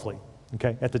 roughly,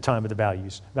 okay, at the time of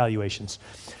the valuations.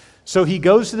 So he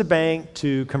goes to the bank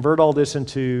to convert all this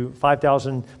into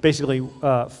 5,000, basically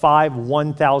 5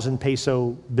 1,000 peso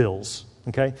bills,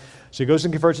 okay? So he goes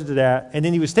and converts it to that. And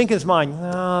then he was thinking in his mind,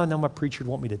 oh, no, my preacher would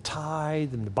want me to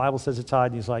tithe. And the Bible says to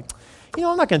tithe. And he's like, you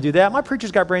know, I'm not going to do that. My preacher's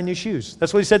got brand new shoes.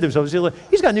 That's what he said to himself.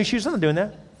 He's got new shoes. I'm not doing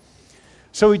that.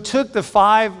 So he took the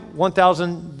 5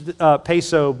 1,000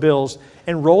 peso bills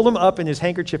and rolled them up in his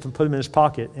handkerchief and put them in his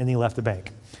pocket. And he left the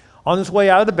bank. On his way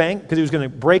out of the bank, because he was going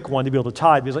to break one to be able to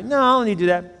tithe, he was like, no, I don't need to do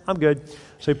that. I'm good.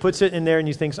 So he puts it in there and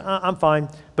he thinks, I'm fine.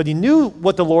 But he knew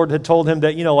what the Lord had told him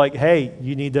that, you know, like, hey,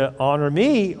 you need to honor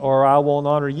me or I won't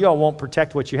honor you. I won't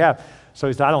protect what you have. So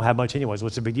he said, I don't have much anyways.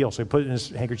 What's the big deal? So he put it in his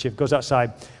handkerchief, goes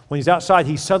outside. When he's outside,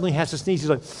 he suddenly has to sneeze. He's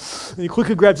like, and he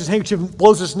quickly grabs his handkerchief and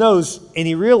blows his nose. And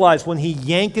he realized when he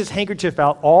yanked his handkerchief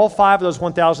out, all 5 of those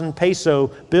 1,000 peso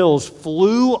bills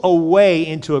flew away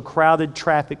into a crowded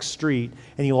traffic street.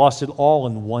 And he lost it all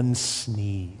in one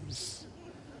sneeze.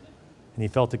 And he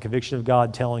felt the conviction of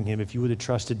God telling him, if you would have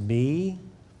trusted me,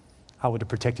 I would have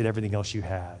protected everything else you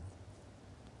had.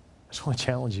 I just want to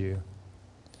challenge you.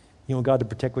 You want God to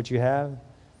protect what you have? You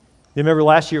remember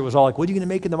last year it was all like, what are you going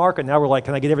to make in the market? Now we're like,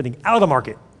 can I get everything out of the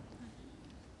market?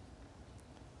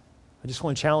 I just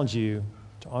want to challenge you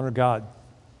to honor God,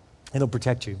 and He'll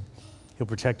protect you. He'll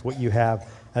protect what you have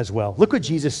as well. Look what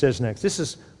Jesus says next. This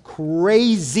is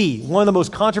crazy. One of the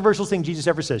most controversial things Jesus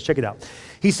ever says. Check it out.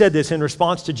 He said this in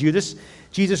response to Judas.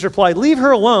 Jesus replied, leave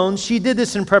her alone. She did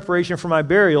this in preparation for my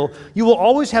burial. You will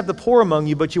always have the poor among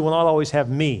you, but you will not always have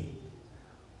me.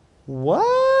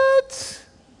 What?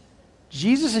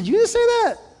 Jesus, did you just say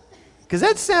that? Because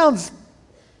that sounds,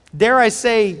 dare I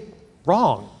say,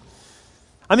 wrong.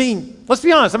 I mean, let's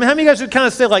be honest. I mean, how many of you guys would kind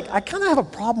of say, like, I kind of have a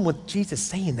problem with Jesus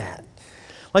saying that?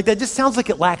 Like, that just sounds like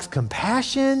it lacks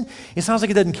compassion. It sounds like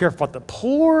it doesn't care about the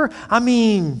poor. I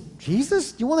mean,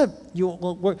 Jesus, we're going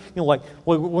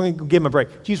to give him a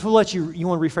break. Jesus, we'll let you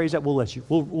want to rephrase that? We'll let you.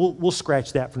 We'll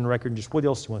scratch that from the record and just, what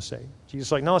else do you want to say? Jesus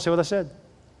is like, no, I'll say what I said.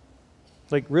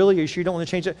 Like, really? Are you sure you don't want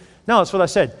to change it? No, that's what I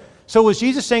said. So was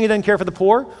Jesus saying he doesn't care for the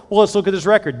poor? Well, let's look at this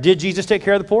record. Did Jesus take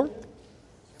care of the poor?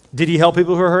 Did he help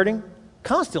people who are hurting?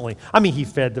 Constantly. I mean, he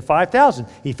fed the 5,000.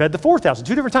 He fed the 4,000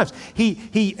 2 different times.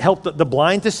 He helped the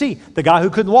blind to see. The guy who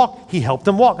couldn't walk, he helped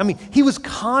them walk. I mean, he was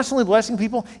constantly blessing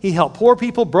people. He helped poor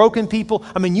people, broken people.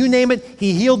 I mean, you name it,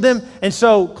 he healed them. And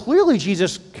so clearly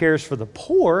Jesus cares for the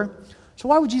poor. So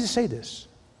why would Jesus say this?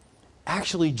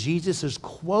 Actually, Jesus is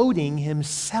quoting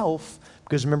himself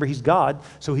because remember, he's God,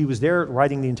 so he was there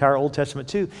writing the entire Old Testament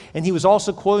too. And he was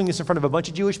also quoting this in front of a bunch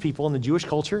of Jewish people in the Jewish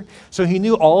culture. So he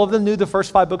knew, all of them knew the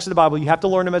first 5 books of the Bible. You have to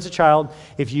learn them as a child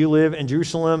if you live in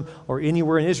Jerusalem or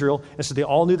anywhere in Israel. And so they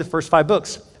all knew the first 5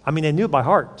 books. I mean, they knew it by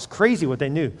heart. It's crazy what they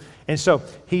knew. And so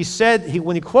he said,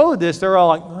 when he quoted this, they're all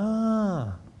like,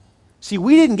 ah. See,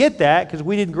 we didn't get that because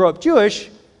we didn't grow up Jewish,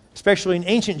 especially in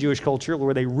ancient Jewish culture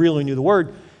where they really knew the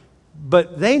word.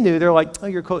 But they knew, they're like, oh,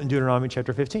 you're quoting Deuteronomy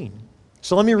chapter 15.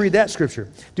 So let me read that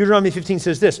scripture. Deuteronomy 15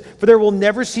 says this, for there will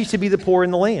never cease to be the poor in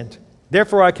the land.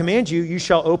 Therefore I command you, you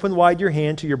shall open wide your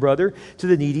hand to your brother, to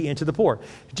the needy, and to the poor.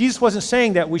 Jesus wasn't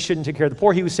saying that we shouldn't take care of the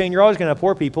poor. He was saying you're always going to have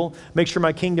poor people. Make sure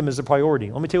my kingdom is a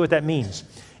priority. Let me tell you what that means.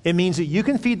 It means that you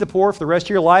can feed the poor for the rest of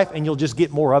your life and you'll just get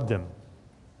more of them.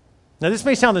 Now this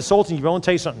may sound insulting, but I want to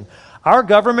tell you something. Our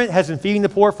government has been feeding the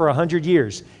poor for 100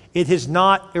 years. It has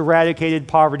not eradicated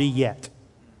poverty yet.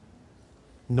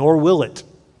 Nor will it.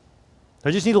 I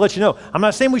just need to let you know, I'm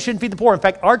not saying we shouldn't feed the poor. In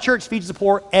fact, our church feeds the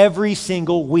poor every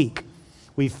single week.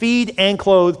 We feed and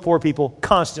clothe poor people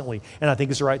constantly, and I think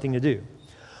it's the right thing to do.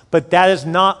 But that is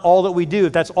not all that we do.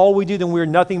 If that's all we do, then we're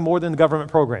nothing more than the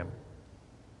government program.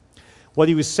 What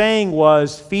he was saying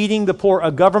was, feeding the poor,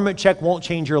 a government check won't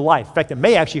change your life. In fact, it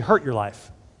may actually hurt your life.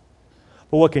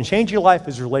 But what can change your life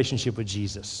is a relationship with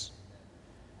Jesus.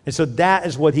 And so that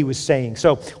is what he was saying.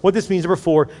 So what this means, number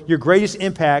 4, your greatest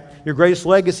impact, your greatest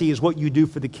legacy is what you do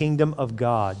for the kingdom of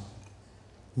God,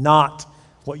 not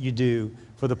what you do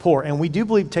for the poor. And we do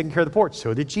believe taking care of the poor.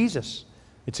 So did Jesus.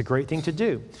 It's a great thing to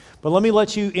do. But let me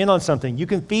let you in on something. You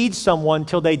can feed someone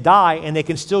till they die and they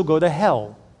can still go to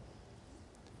hell.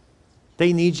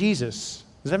 They need Jesus.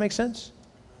 Does that make sense?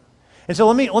 And so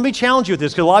let me challenge you with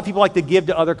this, because a lot of people like to give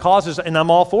to other causes, and I'm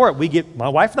all for it. My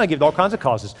wife and I give to all kinds of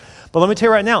causes. But let me tell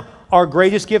you right now, our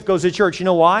greatest gift goes to church. You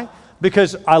know why?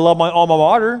 Because I love my alma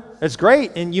mater. That's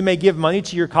great. And you may give money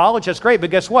to your college. That's great. But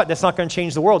guess what? That's not going to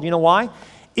change the world. You know why?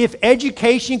 If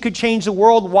education could change the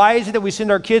world, why is it that we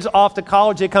send our kids off to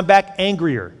college, they come back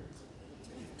angrier?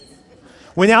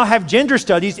 We now have gender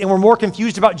studies, and we're more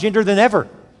confused about gender than ever.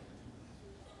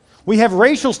 We have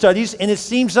racial studies, and it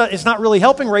seems it's not really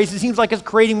helping race. It seems like it's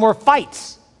creating more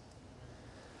fights.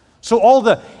 So all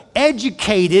the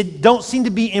educated don't seem to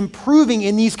be improving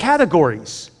in these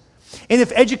categories. And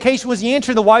if education was the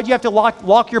answer, then why do you have to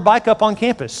lock your bike up on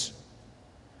campus?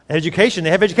 Education, they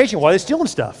have education. Why are they stealing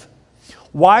stuff?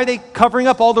 Why are they covering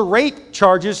up all the rape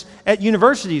charges at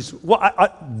universities?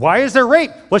 Why is there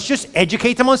rape? Let's just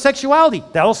educate them on sexuality.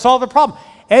 That'll solve the problem.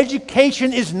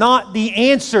 Education is not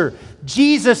the answer.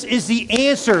 Jesus is the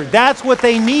answer. That's what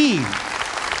they need.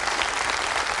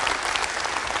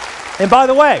 And by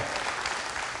the way,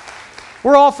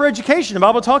 we're all for education. The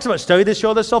Bible talks about study to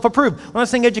show thyself approved. I'm not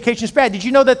saying education is bad. Did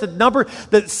you know that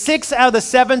that 6 out of the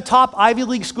 7 top Ivy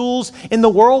League schools in the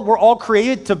world were all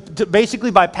created to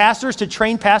basically by pastors, to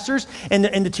train pastors and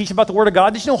to teach about the Word of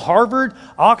God? Did you know Harvard,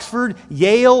 Oxford,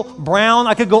 Yale, Brown,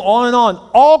 I could go on and on,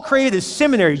 all created as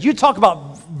seminaries. You talk about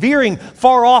veering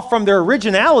far off from their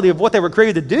originality of what they were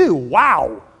created to do.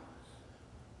 Wow.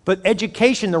 But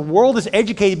education, the world is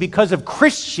educated because of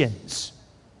Christians.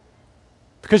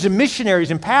 Because of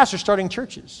missionaries and pastors starting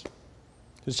churches.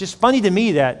 It's just funny to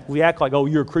me that we act like, oh,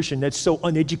 you're a Christian, that's so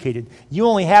uneducated. You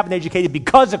only have been educated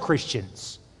because of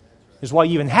Christians. That's why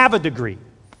you even have a degree.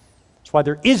 That's why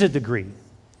there is a degree.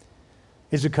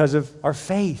 It's because of our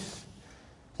faith.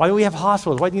 Why do we have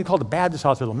hospitals? Why do you think they're called the Baptist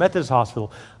Hospital, Methodist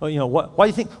Hospital? Why do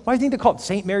you think they're called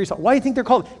St. Mary's? Why do you think they're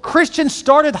called? Christians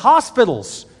started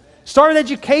hospitals, started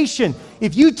education.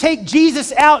 If you take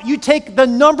Jesus out, you take the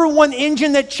number one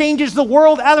engine that changes the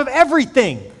world out of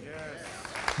everything.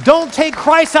 Yes. Don't take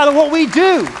Christ out of what we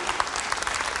do.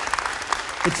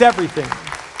 It's everything.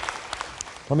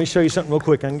 Let me show you something real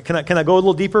quick. Can I go a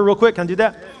little deeper real quick? Can I do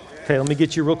that? Okay, let me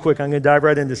get you real quick. I'm going to dive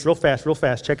right into this real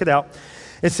fast. Check it out.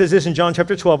 It says this in John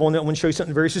chapter 12. I want to show you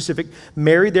something very specific.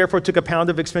 Mary therefore took a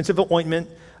pound of expensive ointment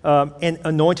and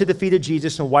anointed the feet of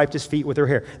Jesus and wiped his feet with her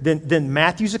hair. Then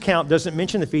Matthew's account doesn't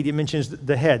mention the feet, it mentions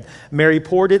the head. Mary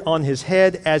poured it on his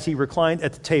head as he reclined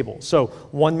at the table. So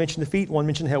one mentioned the feet, one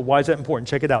mentioned the head. Why is that important?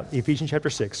 Check it out. Ephesians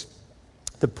chapter 6.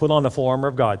 To put on the full armor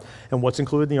of God. And what's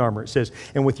included in the armor? It says,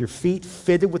 and with your feet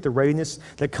fitted with the readiness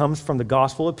that comes from the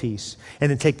gospel of peace, and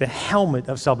then take the helmet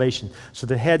of salvation. So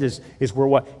the head is where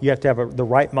what? You have to have the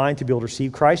right mind to be able to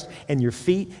receive Christ, and your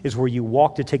feet is where you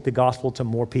walk to take the gospel to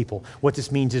more people. What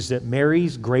this means is that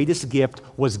Mary's greatest gift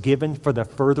was given for the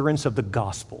furtherance of the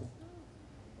gospel,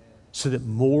 so that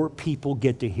more people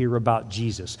get to hear about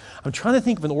Jesus. I'm trying to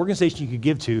think of an organization you could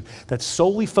give to that's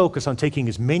solely focused on taking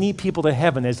as many people to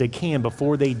heaven as they can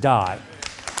before they die.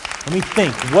 Let me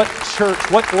think. What church,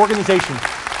 what organization?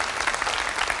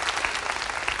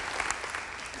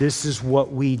 This is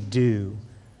what we do.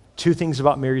 Two things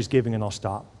about Mary's giving, and I'll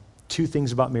stop. Two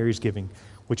things about Mary's giving,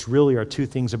 which really are two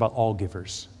things about all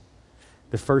givers.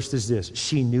 The first is this: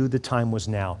 she knew the time was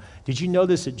now. Did you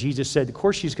notice that Jesus said, of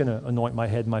course she's going to anoint my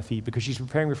head and my feet because she's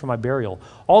preparing me for my burial.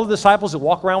 All the disciples that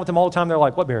walk around with him all the time, they're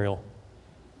like, what burial?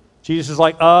 Jesus is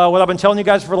like, what I've been telling you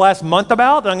guys for the last month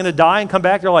about, that I'm going to die and come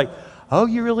back. They're like, oh,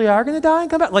 you really are going to die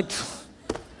and come back? Like,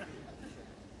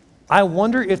 I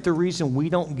wonder if the reason we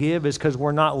don't give is because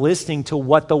we're not listening to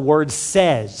what the word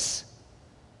says.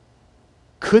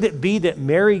 Could it be that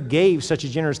Mary gave such a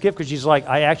generous gift because she's like,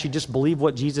 I actually just believe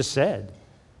what Jesus said?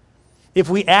 If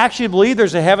we actually believe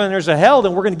there's a heaven and there's a hell,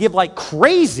 then we're going to give like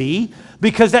crazy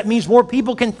because that means more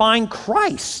people can find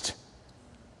Christ.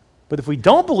 But if we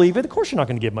don't believe it, of course you're not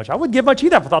going to give much. I wouldn't give much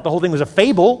either if I thought the whole thing was a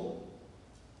fable.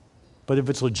 But if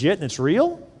it's legit and it's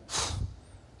real,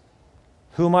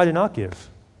 who am I to not give?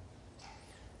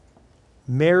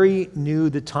 Mary knew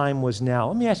the time was now.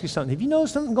 Let me ask you something. Have you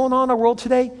noticed something going on in our world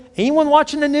today? Anyone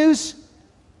watching the news?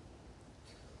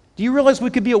 Do you realize we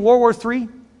could be at World War III?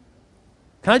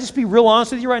 Can I just be real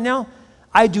honest with you right now?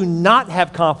 I do not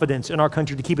have confidence in our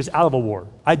country to keep us out of a war.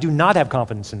 I do not have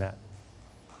confidence in that.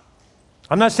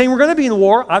 I'm not saying we're going to be in a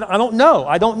war. I don't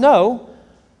know.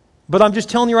 But I'm just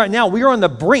telling you right now, we are on the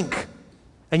brink.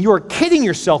 And you are kidding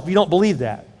yourself if you don't believe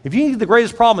that. If you think the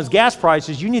greatest problem is gas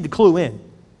prices, you need to clue in.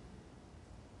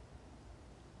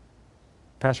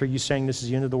 Pastor, are you saying this is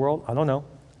the end of the world? I don't know.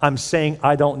 I'm saying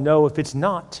I don't know if it's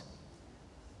not.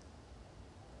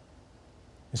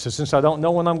 And so since I don't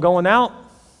know when I'm going out,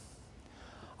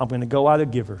 I'm going to go out a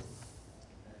giver.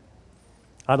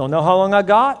 I don't know how long I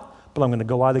got, but I'm going to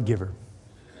go out a giver.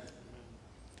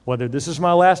 Whether this is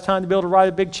my last time to be able to write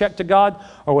a big check to God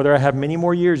or whether I have many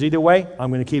more years, either way,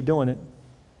 I'm going to keep doing it.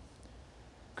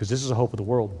 Because this is the hope of the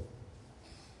world.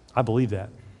 I believe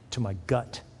that. To my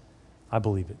gut, I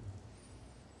believe it.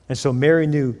 And so Mary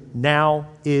knew now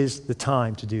is the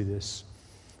time to do this.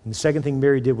 And the second thing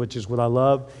Mary did, which is what I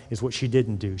love, is what she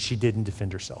didn't do. She didn't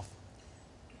defend herself.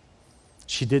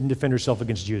 She didn't defend herself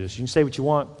against Judas. You can say what you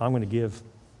want. I'm going to give.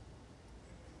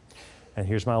 And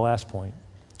here's my last point.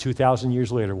 2,000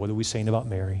 years later, what are we saying about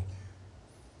Mary?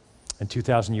 And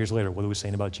 2,000 years later, what are we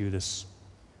saying about Judas?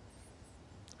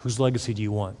 Whose legacy do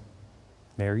you want?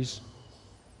 Mary's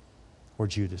or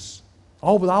Judas?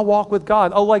 Oh, but I walk with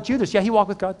God. Oh, like Judas. Yeah, he walked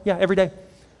with God. Yeah, every day.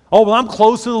 Oh, well, I'm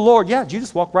close to the Lord. Yeah,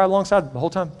 Judas walked right alongside the whole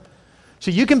time.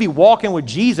 So you can be walking with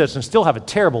Jesus and still have a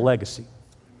terrible legacy.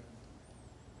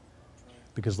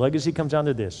 Because legacy comes down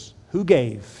to this: who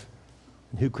gave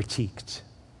and who critiqued?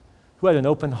 Who had an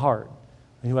open heart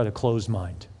and who had a closed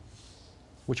mind?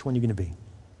 Which one are you going to be?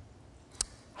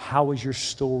 How is your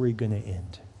story going to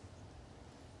end?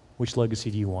 Which legacy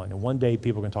do you want? And one day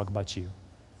people are going to talk about you.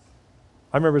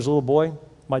 I remember as a little boy,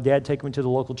 my dad taking me to the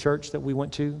local church that we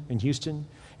went to in Houston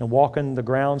and walking the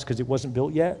grounds because it wasn't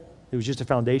built yet. It was just a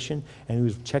foundation, and he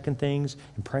was checking things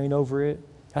and praying over it.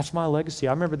 That's my legacy.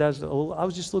 I remember that I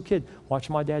was just a little kid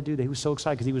watching my dad do that. He was so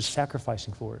excited because he was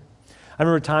sacrificing for it. I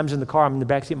remember times in the car, I'm in the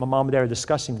backseat, my mom and dad are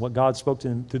discussing what God spoke to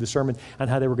them through the sermon and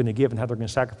how they were going to give and how they're going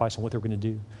to sacrifice and what they were going to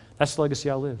do. That's the legacy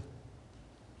I live.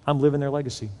 I'm living their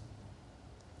legacy.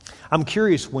 I'm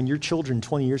curious when your children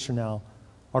 20 years from now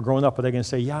are growing up, are they going to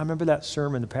say, yeah, I remember that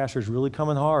sermon, the pastor's really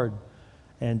coming hard.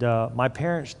 And my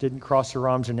parents didn't cross their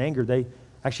arms in anger. They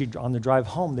actually, on the drive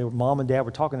home, mom and dad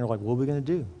were talking. They're like, what are we going to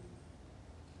do?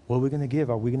 What are we going to give?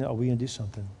 Are we going to do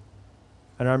something?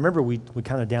 And I remember we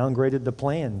kind of downgraded the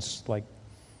plans. Like,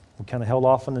 we kind of held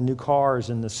off on the new cars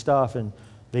and the stuff and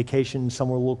vacation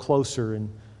somewhere a little closer, and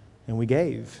we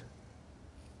gave.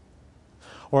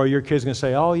 Or your kid's going to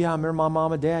say, oh, yeah, I remember my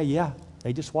mom and dad. Yeah,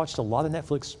 they just watched a lot of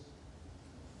Netflix.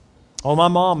 Oh, my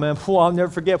mom, man. I'll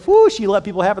never forget. She let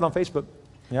people have it on Facebook.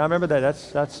 Yeah, I remember that.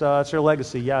 That's her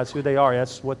legacy. Yeah, that's who they are.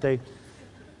 That's what they...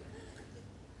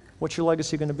 What's your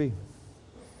legacy going to be?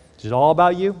 Is it all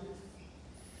about you?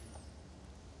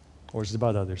 Or is it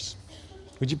about others?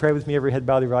 Would you pray with me, every head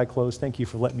bowed, every eye closed? Thank you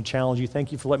for letting me challenge you.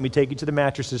 Thank you for letting me take you to the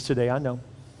mattresses today. I know.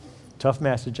 Tough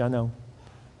message, I know.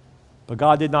 But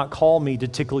God did not call me to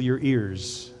tickle your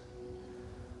ears.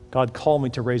 God called me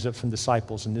to raise up some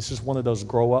disciples, and this is one of those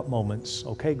grow up moments.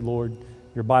 Okay, Lord,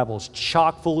 your Bible is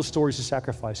chock full of stories of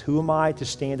sacrifice. Who am I to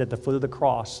stand at the foot of the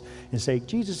cross and say,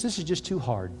 Jesus, this is just too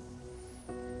hard,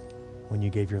 when you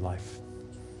gave your life?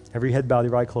 Every head bowed,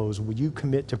 every eye closed. Would you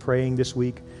commit to praying this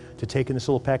week, to taking this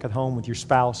little packet home with your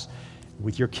spouse,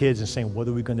 with your kids, and saying, what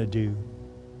are we going to do?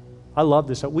 I love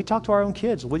this. We talk to our own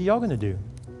kids. What are y'all going to do?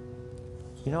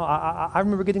 You know, I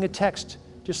remember getting a text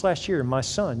just last year. My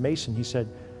son, Mason, he said,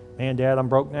 man, Dad, I'm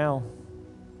broke now.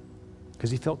 Because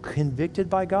he felt convicted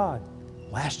by God.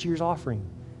 Last year's offering,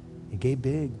 he gave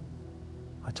big.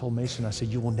 I told Mason, I said,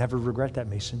 you will never regret that,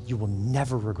 Mason. You will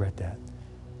never regret that.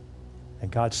 And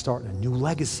God's starting a new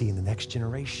legacy in the next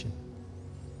generation.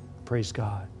 Praise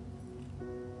God.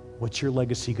 What's your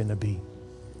legacy going to be?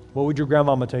 What would your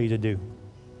grandmama tell you to do?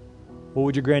 What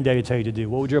would your granddaddy tell you to do?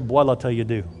 What would your abuela tell you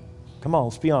to do? Come on,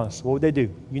 let's be honest. What would they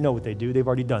do? You know what they do. They've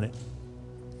already done it.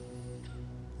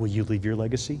 Will you leave your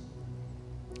legacy?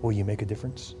 Will you make a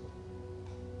difference?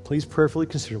 Please prayerfully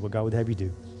consider what God would have you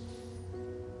do.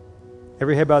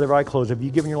 Every head bowed, every eye closed. Have you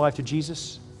given your life to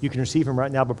Jesus? You can receive him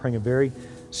right now by praying a very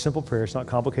simple prayer. It's not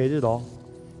complicated at all.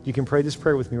 You can pray this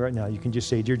prayer with me right now. You can just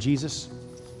say, Dear Jesus,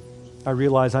 I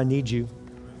realize I need you.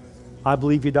 I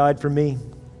believe you died for me.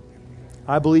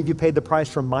 I believe you paid the price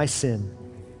for my sin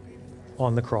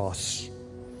on the cross.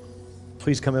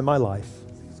 Please come in my life.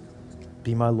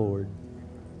 Be my Lord.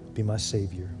 Be my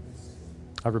Savior.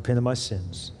 I repent of my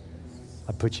sins.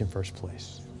 I put you in first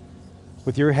place.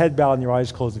 With your head bowed and your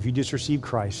eyes closed, if you just received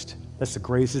Christ, that's the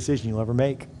greatest decision you'll ever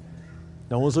make.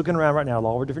 No one's looking around right now at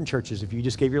all our different churches. If you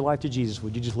just gave your life to Jesus,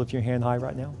 would you just lift your hand high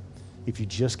right now? If you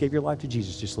just gave your life to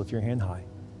Jesus, just lift your hand high.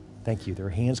 Thank you. There are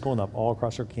hands going up all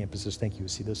across our campuses. Thank you.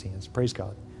 See those hands. Praise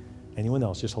God. Anyone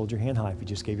else, just hold your hand high if you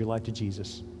just gave your life to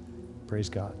Jesus. Praise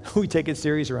God. We take it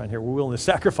serious around here. We're willing to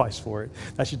sacrifice for it.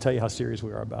 That should tell you how serious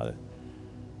we are about it.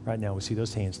 Right now, we see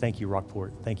those hands. Thank you,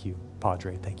 Rockport. Thank you,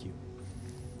 Padre. Thank you.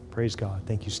 Praise God.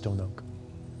 Thank you, Stone Oak.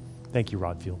 Thank you,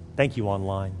 Rodfield. Thank you,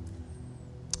 online.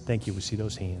 Thank you. We see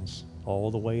those hands all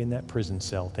the way in that prison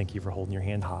cell. Thank you for holding your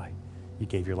hand high. You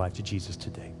gave your life to Jesus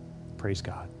today. Praise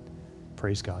God.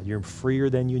 Praise God. You're freer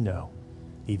than you know,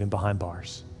 even behind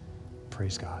bars.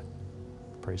 Praise God.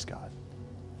 Praise God.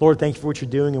 Lord, thank you for what you're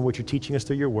doing and what you're teaching us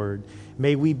through your word.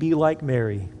 May we be like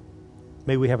Mary.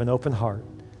 May we have an open heart,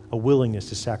 a willingness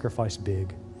to sacrifice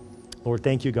big. Lord,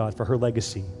 thank you, God, for her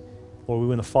legacy. Lord, we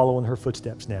want to follow in her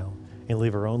footsteps now and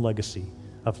leave our own legacy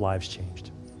of lives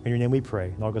changed. In your name we pray.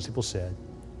 And all God's people said,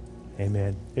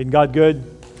 amen. Isn't God good?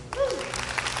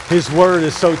 His word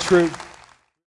is so true.